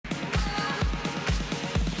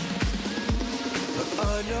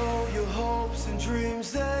I know your hopes and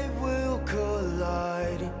dreams, they will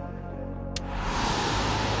collide. Take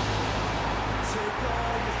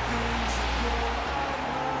all your things and go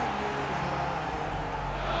and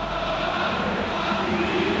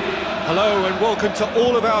Hello and welcome to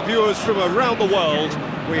all of our viewers from around the world.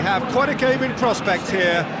 We have quite a game in prospect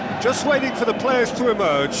here, just waiting for the players to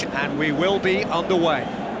emerge, and we will be underway.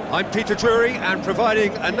 I'm Peter Drury, and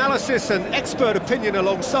providing analysis and expert opinion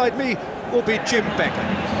alongside me will be Jim Becker.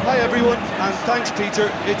 Hi everyone, and thanks Peter,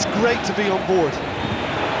 it's great to be on board.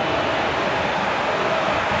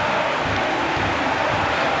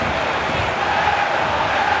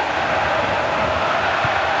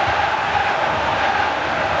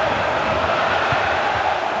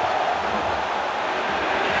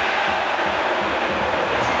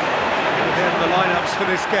 Again, the lineups for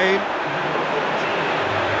this game.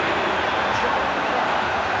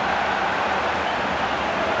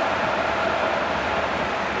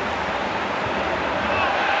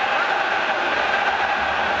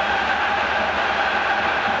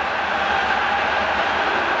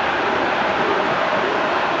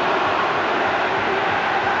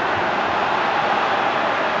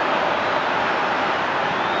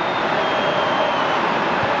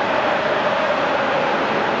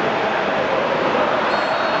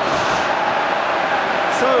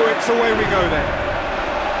 So it's away we go then.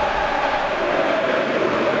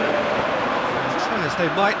 Try as they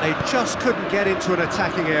might, they just couldn't get into an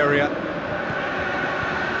attacking area.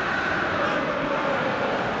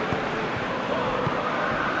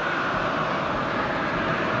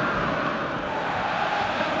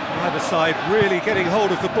 Either side really getting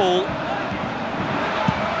hold of the ball.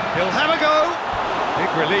 He'll have a go.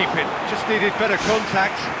 Big relief, it just needed better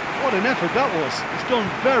contact. What an effort that was. He's done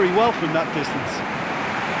very well from that distance.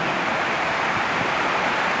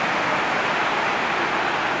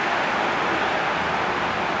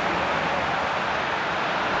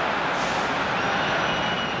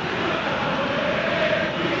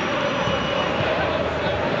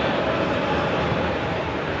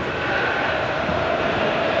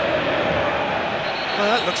 Well,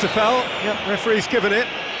 that looks a foul. Yep, referee's given it.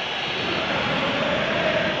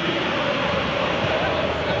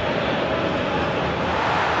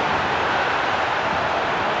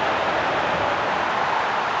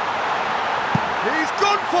 He's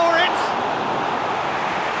gone for it!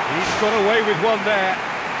 He's got away with one there.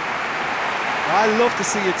 I love to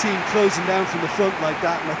see a team closing down from the front like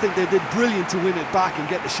that, and I think they did brilliant to win it back and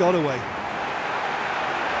get the shot away.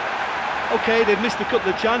 Okay, they've missed a couple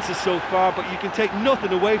of chances so far, but you can take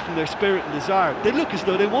nothing away from their spirit and desire. They look as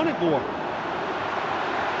though they want it more.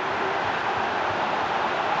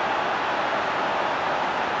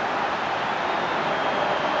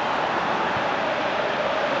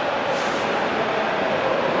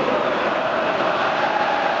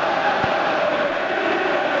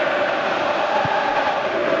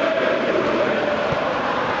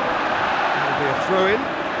 That'll be a throw-in.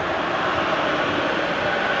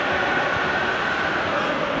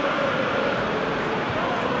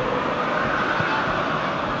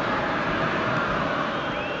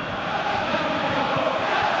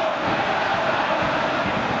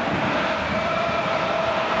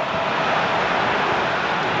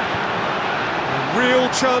 Real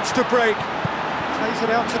chance to break. Plays it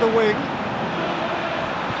out to the wing.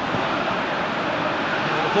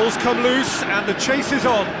 The ball's come loose and the chase is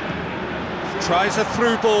on. Tries a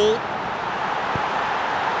through ball.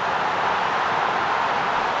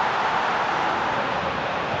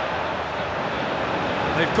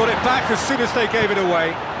 They've got it back as soon as they gave it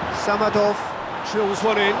away. Samadov drills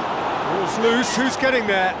one in. Ball's loose. Who's getting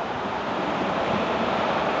there?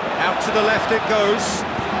 Out to the left it goes.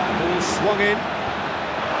 Ball swung in.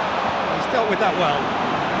 He's dealt with that well.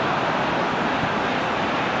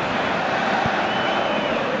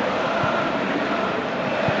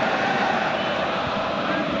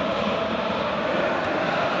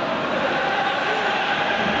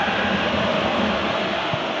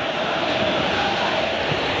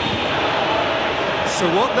 So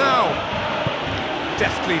what now?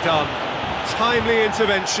 Deftly done. Timely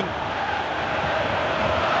intervention.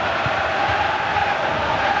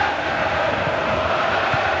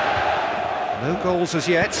 No goals as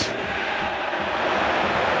yet.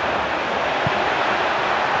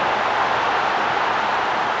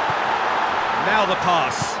 Now the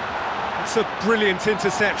pass. It's a brilliant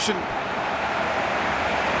interception.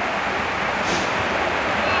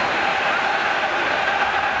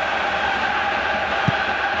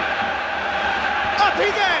 Up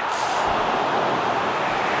he gets!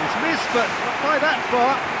 He's missed, but not by that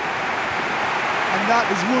far. And that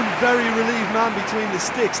is one very relieved man between the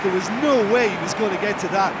sticks. There was no way he was going to get to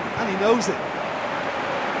that, and he knows it.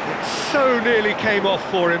 It so nearly came off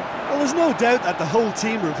for him. Well, there's no doubt that the whole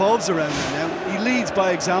team revolves around him now. He leads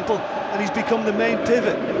by example, and he's become the main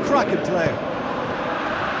pivot. Cracking player.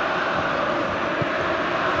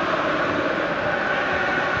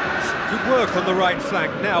 Some good work on the right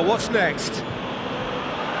flank. Now, what's next?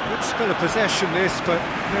 Good spell of possession this, but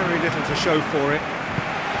very little to show for it.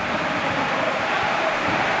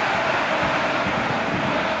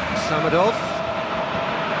 Samadov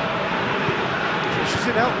pushes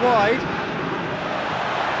it out wide,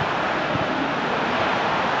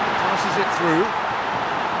 passes it through,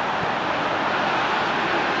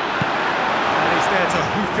 and he's there to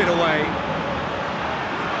hoof it away.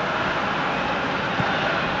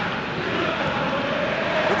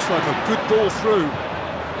 Looks like a good ball through.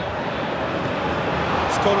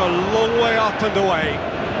 It's gone a long way up and away.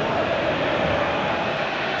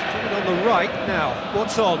 It's coming on the right now.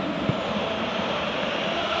 What's on?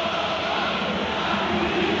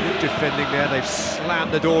 Defending there, they've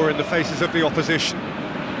slammed the door in the faces of the opposition.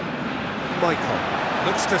 Michael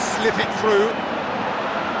looks to slip it through.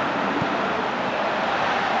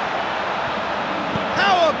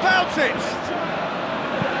 How about it?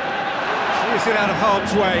 Clears it out of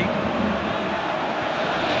harm's way.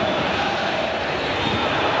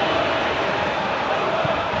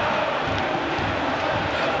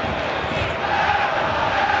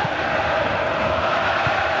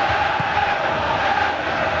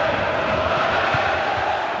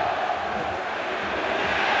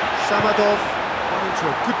 Samadov got into a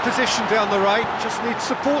good position down the right, just needs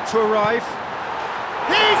support to arrive.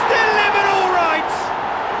 He's delivered all right!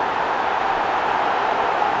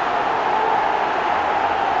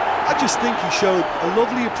 I just think he showed a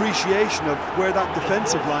lovely appreciation of where that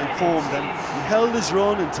defensive line formed, and he held his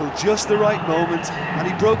run until just the right moment, and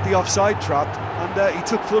he broke the offside trap, and he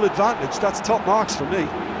took full advantage. That's top marks for me.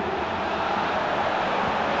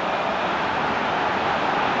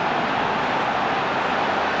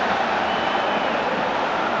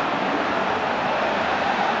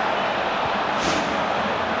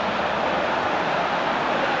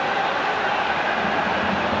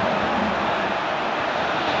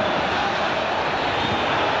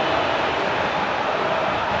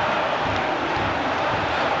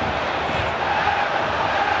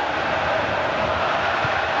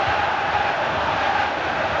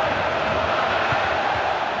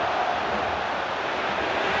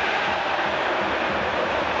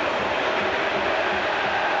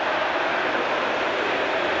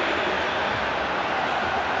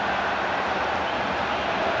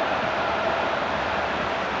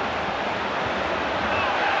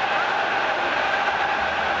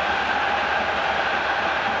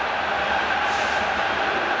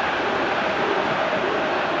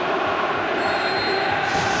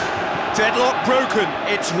 Deadlock broken,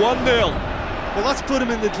 it's 1-0. Well, that's put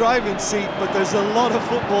him in the driving seat, but there's a lot of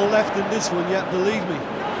football left in this one yet, believe me.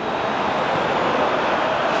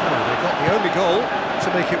 So they got the only goal to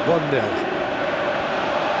make it 1-0.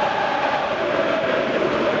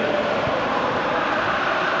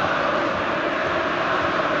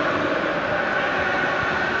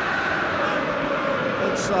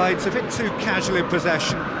 Both sides a bit too casual in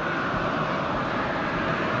possession.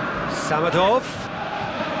 Samadov.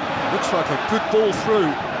 Looks like a good ball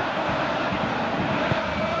through.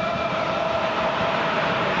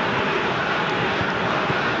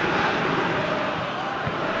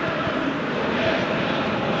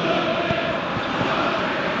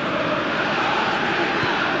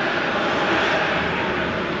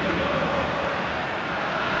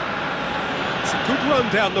 It's a good run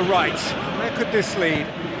down the right. Where could this lead?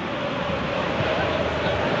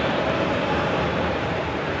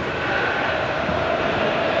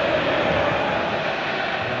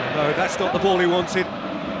 No, that's not the ball he wanted.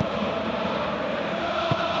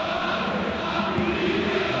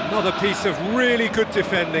 Another piece of really good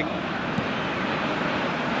defending.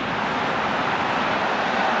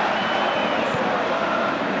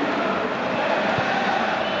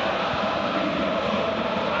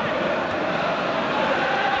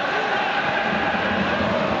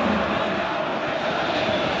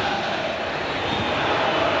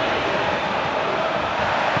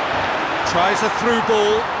 Tries a through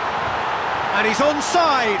ball. And he's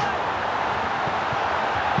onside.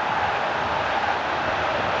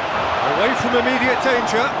 Away from immediate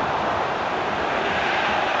danger.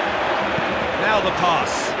 Now the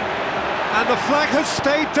pass. And the flag has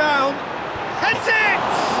stayed down. Heads it!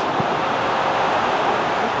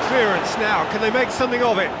 Good clearance now. Can they make something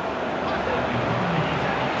of it?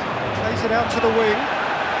 Plays it out to the wing.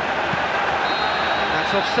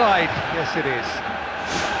 It's offside. Yes, it is.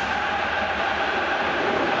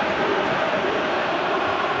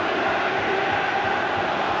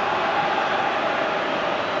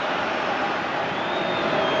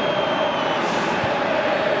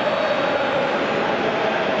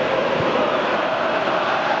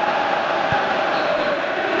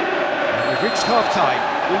 Reached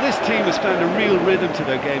half-time. Well, this team has found a real rhythm to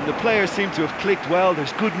their game. The players seem to have clicked well.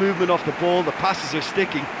 There's good movement off the ball. The passes are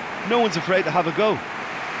sticking. No one's afraid to have a go.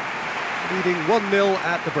 Leading 1-0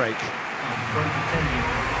 at the break.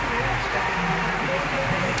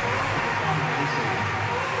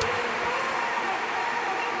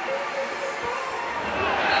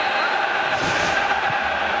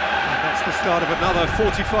 And that's the start of another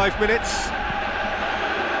 45 minutes.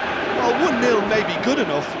 Well, 1-0 may be good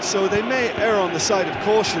enough, so they may err on the side of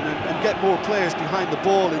caution and get more players behind the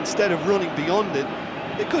ball instead of running beyond it.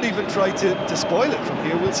 They could even try to spoil it from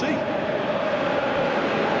here, we'll see.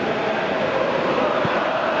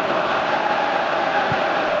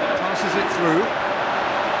 Passes it through.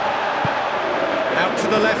 Out to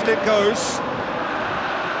the left it goes.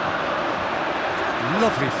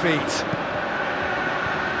 Lovely feet.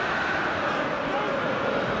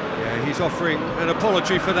 He's offering an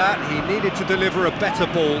apology for that. He needed to deliver a better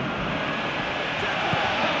ball.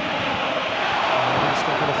 It's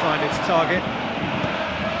not going to find its target.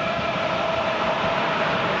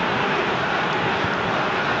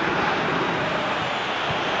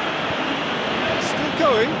 Still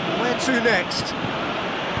going. Where to next?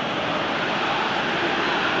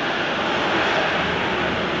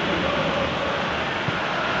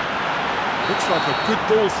 Looks like a good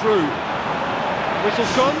ball through.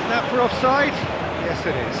 Whistle's gone, that for offside? Yes,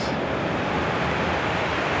 it is.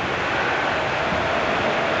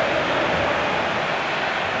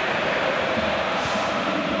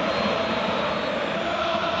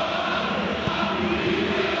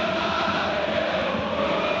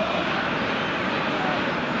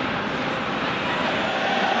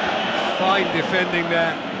 Fine defending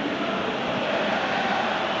there.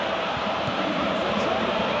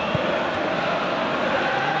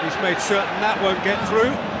 Made certain that won't get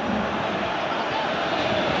through.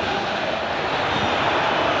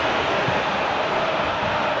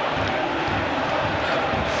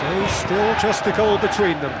 So still just a goal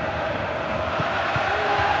between them.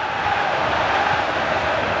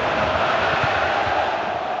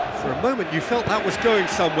 For a moment you felt that was going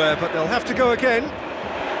somewhere, but they'll have to go again.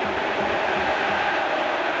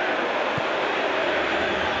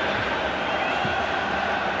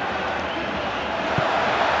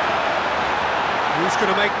 Who's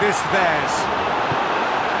going to make this theirs?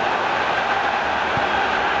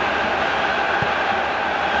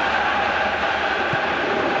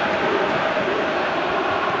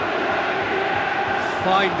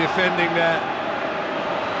 Fine defending there.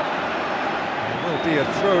 There will be a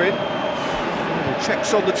throw-in. Final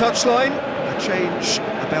checks on the touchline. A change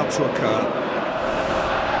about to occur.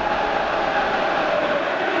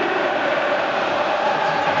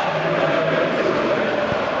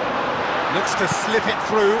 Looks to slip it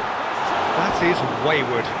through. That is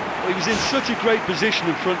wayward. Well, he was in such a great position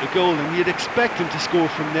in front of goal, and you'd expect him to score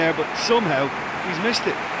from there, but somehow he's missed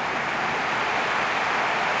it.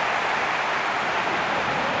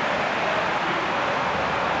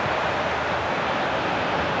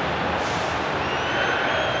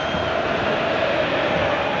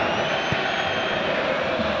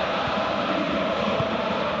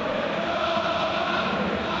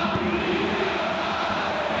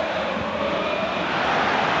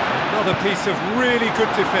 Another piece of really good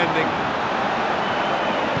defending.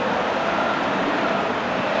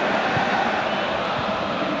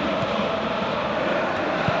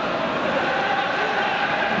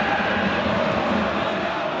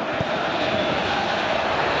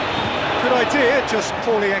 Good idea, just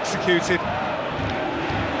poorly executed.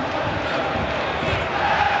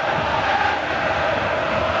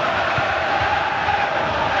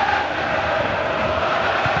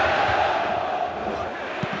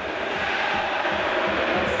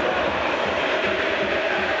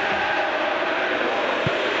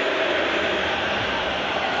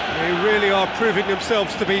 They really are proving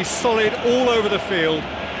themselves to be solid all over the field.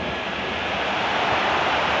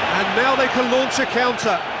 And now they can launch a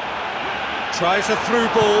counter. Tries a through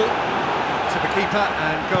ball to the keeper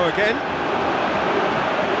and go again.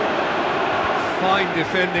 Fine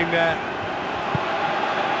defending there.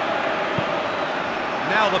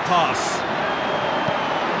 Now the pass.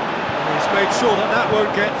 He's made sure that that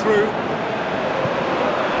won't get through.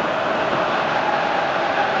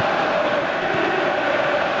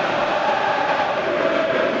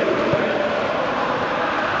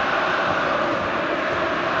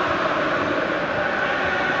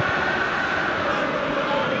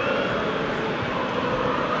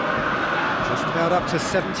 About up to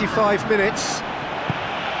 75 minutes.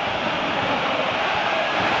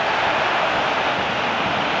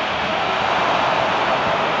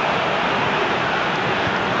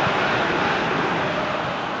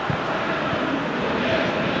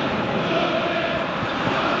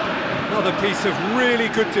 Another piece of really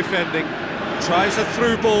good defending. Tries a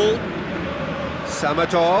through ball.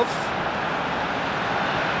 Samadov.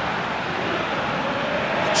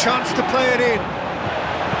 Chance to play it in.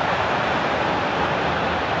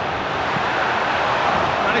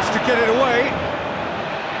 Managed to get it away.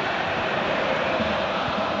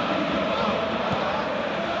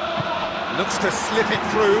 Looks to slip it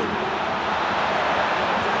through.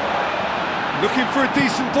 Looking for a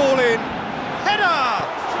decent ball in. Header!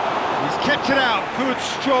 He's kept it out. Good,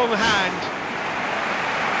 strong hand.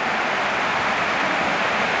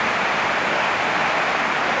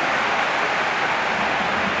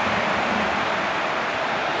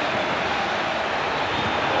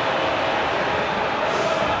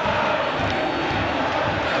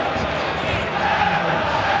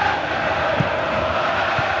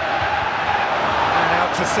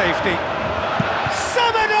 To safety.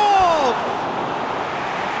 Samadov!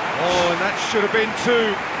 Oh, and that should have been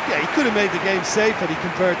two. Yeah, he could have made the game safe had he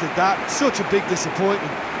converted that. Such a big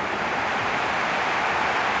disappointment.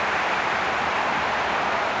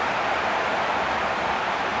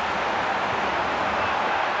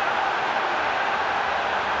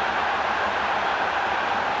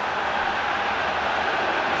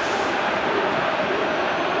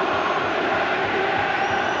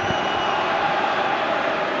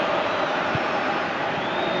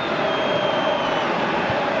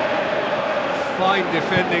 Fine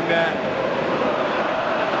defending there.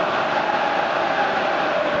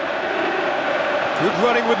 Good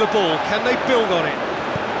running with the ball. Can they build on it?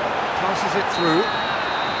 Passes it through.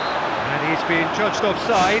 And he's being judged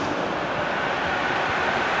offside.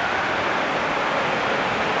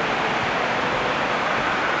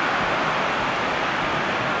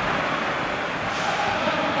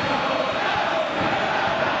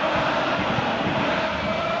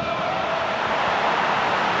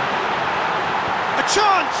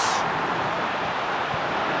 Chance!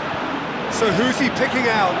 So who's he picking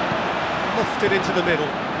out? Muffed it into the middle.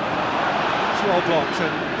 It's well blocked,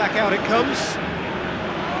 and back out it comes.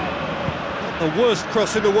 Not the worst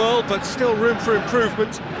cross in the world, but still room for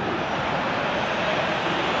improvement.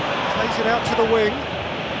 Plays it out to the wing.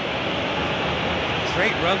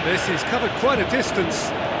 Great run this, he's covered quite a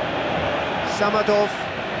distance. Samadov,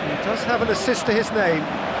 he does have an assist to his name.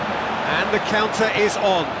 And the counter is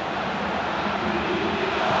on.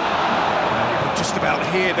 Just about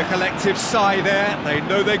hear the collective sigh there. They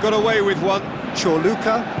know they got away with one.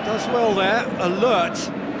 Chorluka does well there, alert.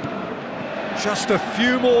 Just a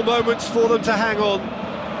few more moments for them to hang on.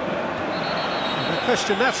 No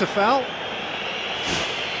question, that's a foul.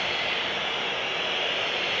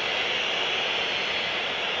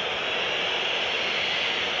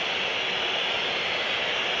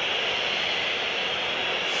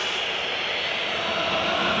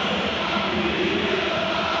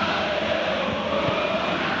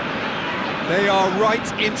 They are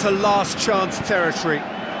right into last chance territory.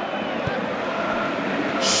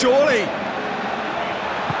 Surely.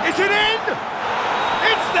 Is it in?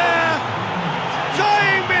 It's there!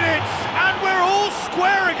 Dying minutes, and we're all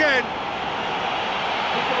square again.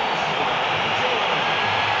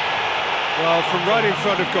 Well, from right in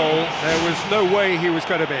front of goal, there was no way he was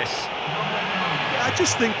going to miss. I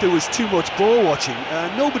just think there was too much ball watching.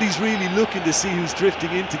 Nobody's really looking to see who's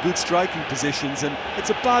drifting into good striking positions, and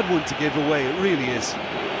it's a bad one to give away, it really is.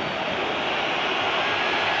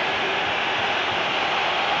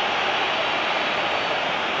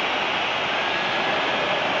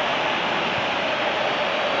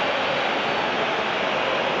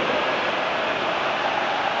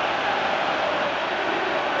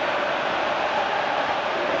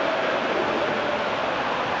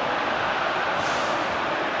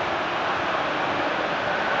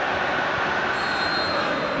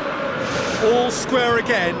 All square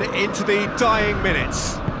again into the dying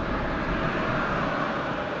minutes.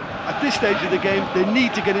 At this stage of the game, they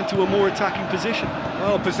need to get into a more attacking position.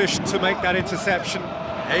 Well positioned to make that interception.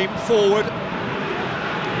 Aim forward.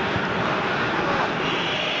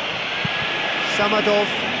 Samadov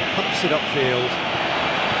pumps it upfield.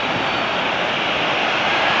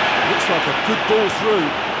 Looks like a good ball through.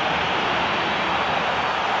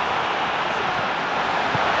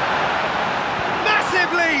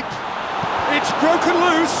 Massive leap! It's broken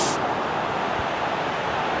loose.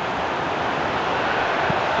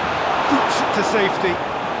 Boots it to safety.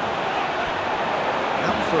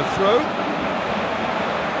 Out for a throw.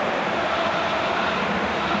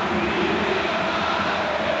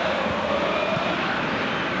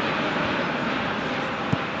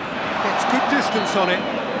 distance on it.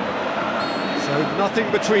 So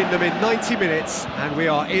nothing between them in 90 minutes, and we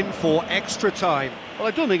are in for extra time. Well,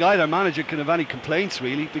 I don't think either manager can have any complaints,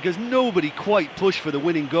 really, because nobody quite pushed for the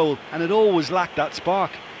winning goal, and it always lacked that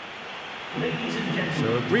spark.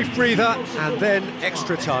 So a brief breather, and then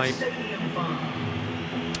extra time.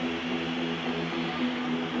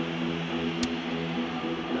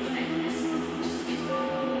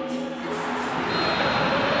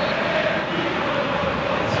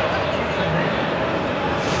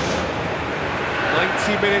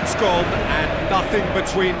 Minutes gone and nothing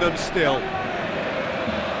between them still.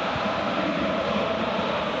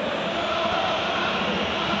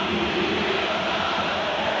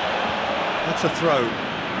 That's a throw.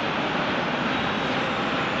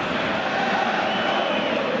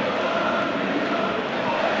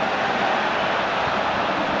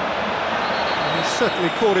 And he's certainly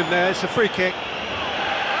caught him there. It's a free kick.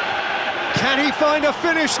 Can he find a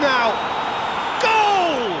finish now?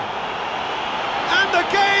 Goal! And the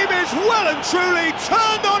game is well and truly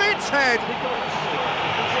turned on its head.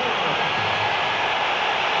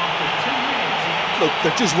 Look,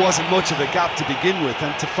 there just wasn't much of a gap to begin with,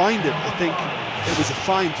 and to find it, I think it was a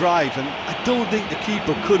fine drive, and I don't think the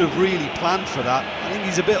keeper could have really planned for that. I think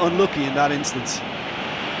he's a bit unlucky in that instance.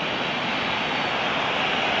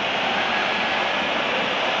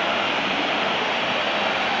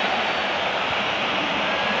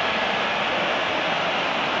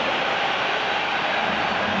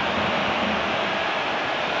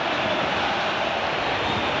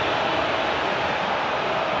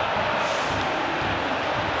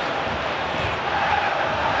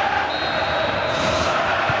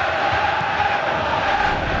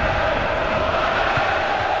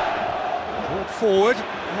 Forward,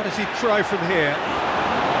 what does he try from here?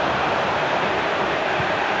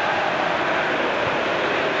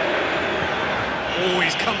 Oh,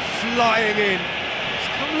 he's come flying in. He's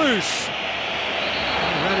come loose.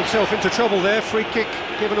 He ran himself into trouble there. Free kick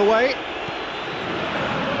given away.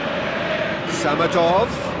 Samadov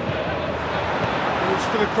goes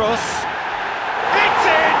for the cross. It's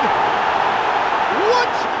in!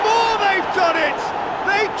 Once more they've done it!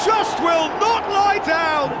 They just will not lie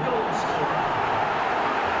down!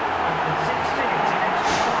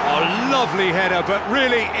 A lovely header, but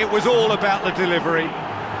really it was all about the delivery.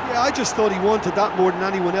 Yeah, I just thought he wanted that more than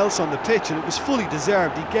anyone else on the pitch, and it was fully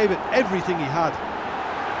deserved. He gave it everything he had.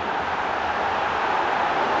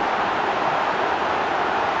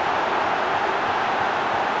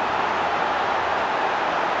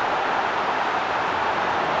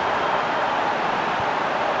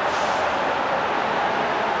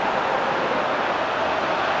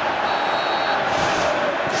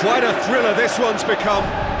 Quite a thriller this one's become.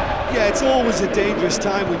 Yeah, it's always a dangerous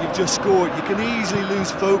time when you've just scored. You can easily lose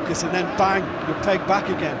focus and then bang, you're pegged back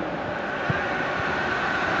again.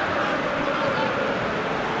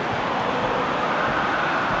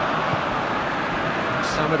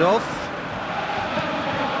 Samadov.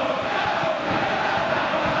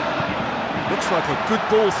 Looks like a good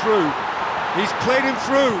ball through. He's played him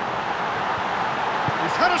through.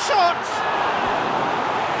 He's had a shot!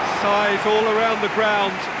 Size all around the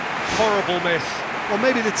ground. Horrible miss. Well,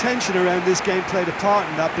 maybe the tension around this game played a part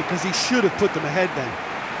in that, because he should have put them ahead then.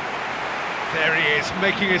 There he is,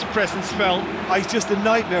 making his presence felt. He's just a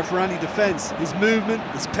nightmare for any defence. His movement,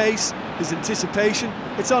 his pace, his anticipation,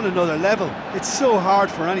 it's on another level. It's so hard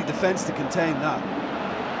for any defence to contain that.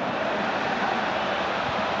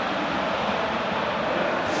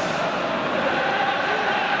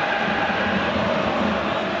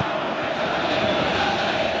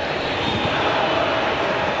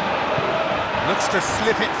 Looks to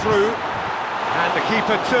slip it through, and the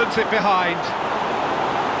keeper turns it behind.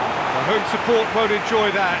 The home support won't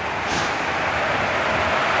enjoy that.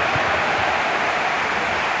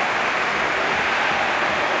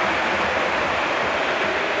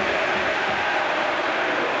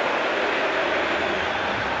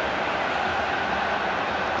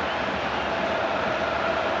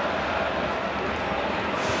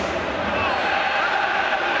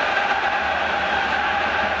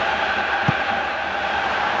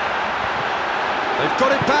 They've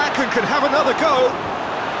got it back and can have another go.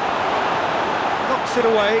 Knocks it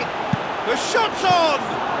away. The shot's on!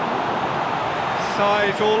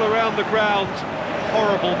 Size all around the ground.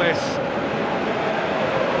 Horrible miss.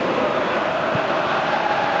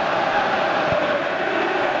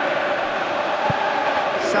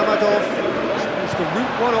 Samadov is the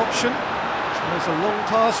route one option. Tries a long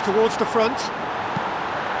pass towards the front.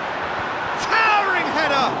 Towering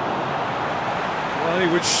header! Well,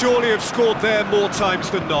 he would surely have scored there more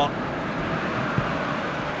times than not.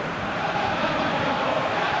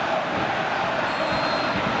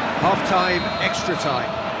 Half-time, extra time.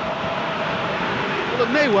 Well,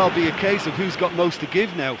 it may well be a case of who's got most to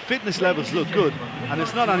give now. Fitness levels look good, and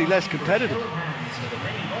it's not any less competitive.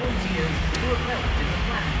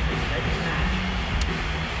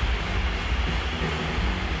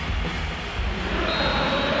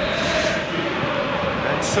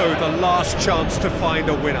 And so the last chance to find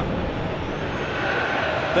a winner.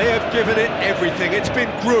 They have given it everything. It's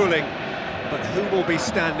been grueling, but who will be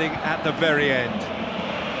standing at the very end?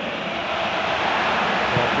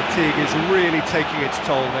 Well, fatigue is really taking its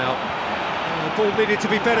toll now. The ball needed to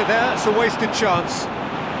be better there. It's a wasted chance.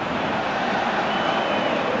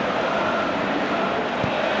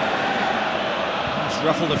 It's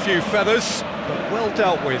ruffled a few feathers, but well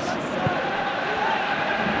dealt with.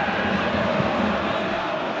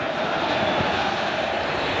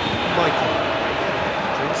 Michael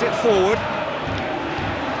brings it forward.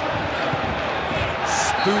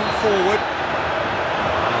 Spoon forward.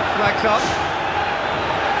 Flags up.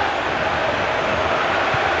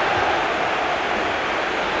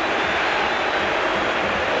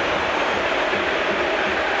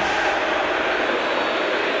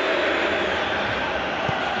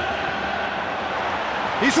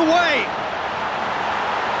 He's away!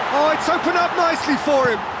 Oh, it's opened up nicely for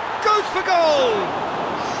him. Goes for goal!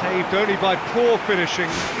 Saved only by poor finishing.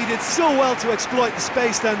 He did so well to exploit the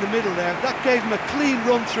space down the middle there. That gave him a clean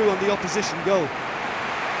run-through on the opposition goal.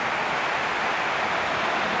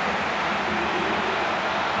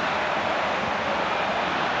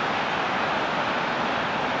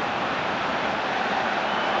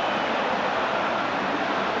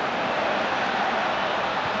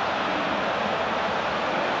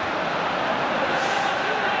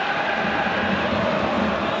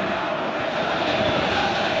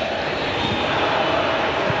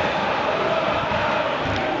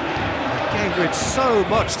 With so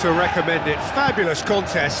much to recommend it. Fabulous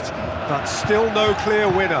contest, but still no clear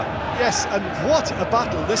winner. Yes, and what a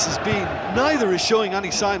battle this has been. Neither is showing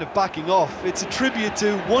any sign of backing off. It's a tribute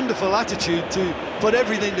to wonderful attitude to put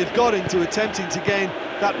everything they've got into attempting to gain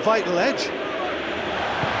that vital edge.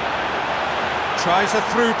 Tries a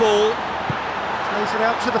through ball. Plays it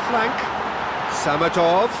out to the flank.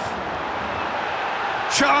 Samadov.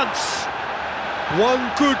 Chance!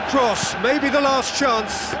 One good cross, maybe the last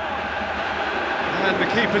chance. And the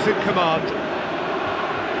keeper's in command.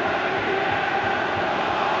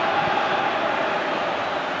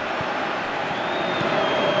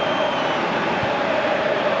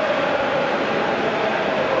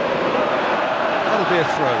 That'll be a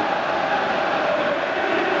throw.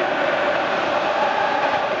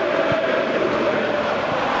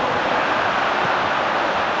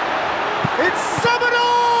 It's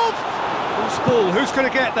Samadov! Who's ball? Who's going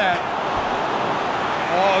to get there?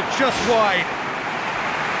 Oh, just wide.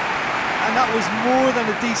 And that was more than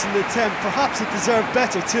a decent attempt. Perhaps it deserved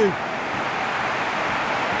better too.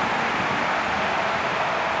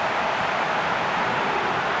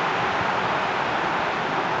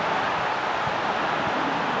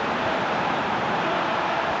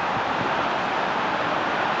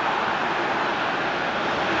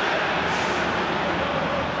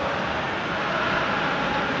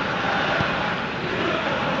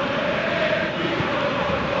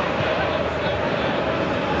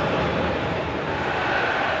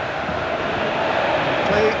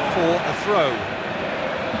 For a throw.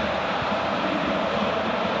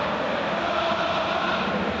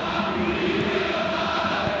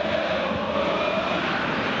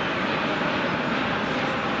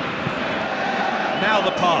 Now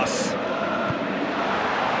the pass.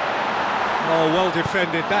 Oh, well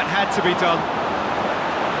defended. That had to be done.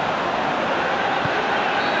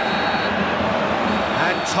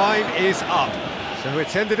 And time is up. So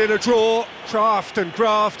it's ended in a draw, draft and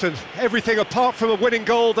graft and everything apart from a winning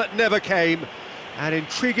goal that never came. An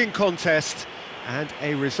intriguing contest and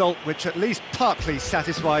a result which at least partly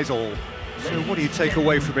satisfies all. So what do you take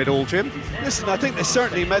away from it all, Jim? Listen, I think they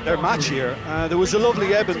certainly met their match here. There was a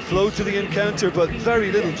lovely ebb and flow to the encounter, but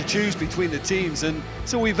very little to choose between the teams, and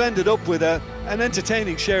so we've ended up with an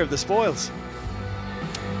entertaining share of the spoils.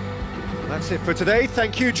 That's it for today.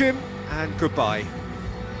 Thank you, Jim, and goodbye.